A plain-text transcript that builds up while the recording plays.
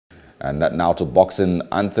And that now to boxing,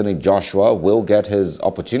 Anthony Joshua will get his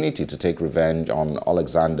opportunity to take revenge on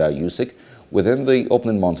Oleksandr Usyk within the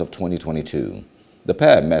opening month of 2022. The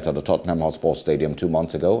pair met at the Tottenham Hotspur Stadium 2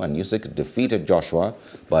 months ago, and Usyk defeated Joshua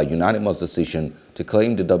by unanimous decision to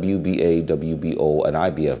claim the WBA, WBO and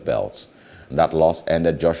IBF belts. And that loss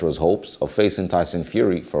ended Joshua's hopes of facing Tyson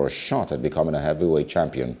Fury for a shot at becoming a heavyweight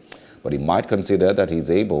champion. But he might consider that if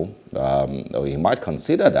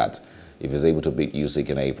he's able to beat Usyk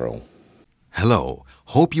in April. Hello,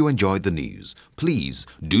 hope you enjoyed the news. Please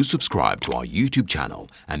do subscribe to our YouTube channel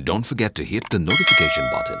and don't forget to hit the notification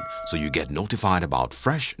button so you get notified about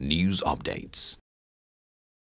fresh news updates.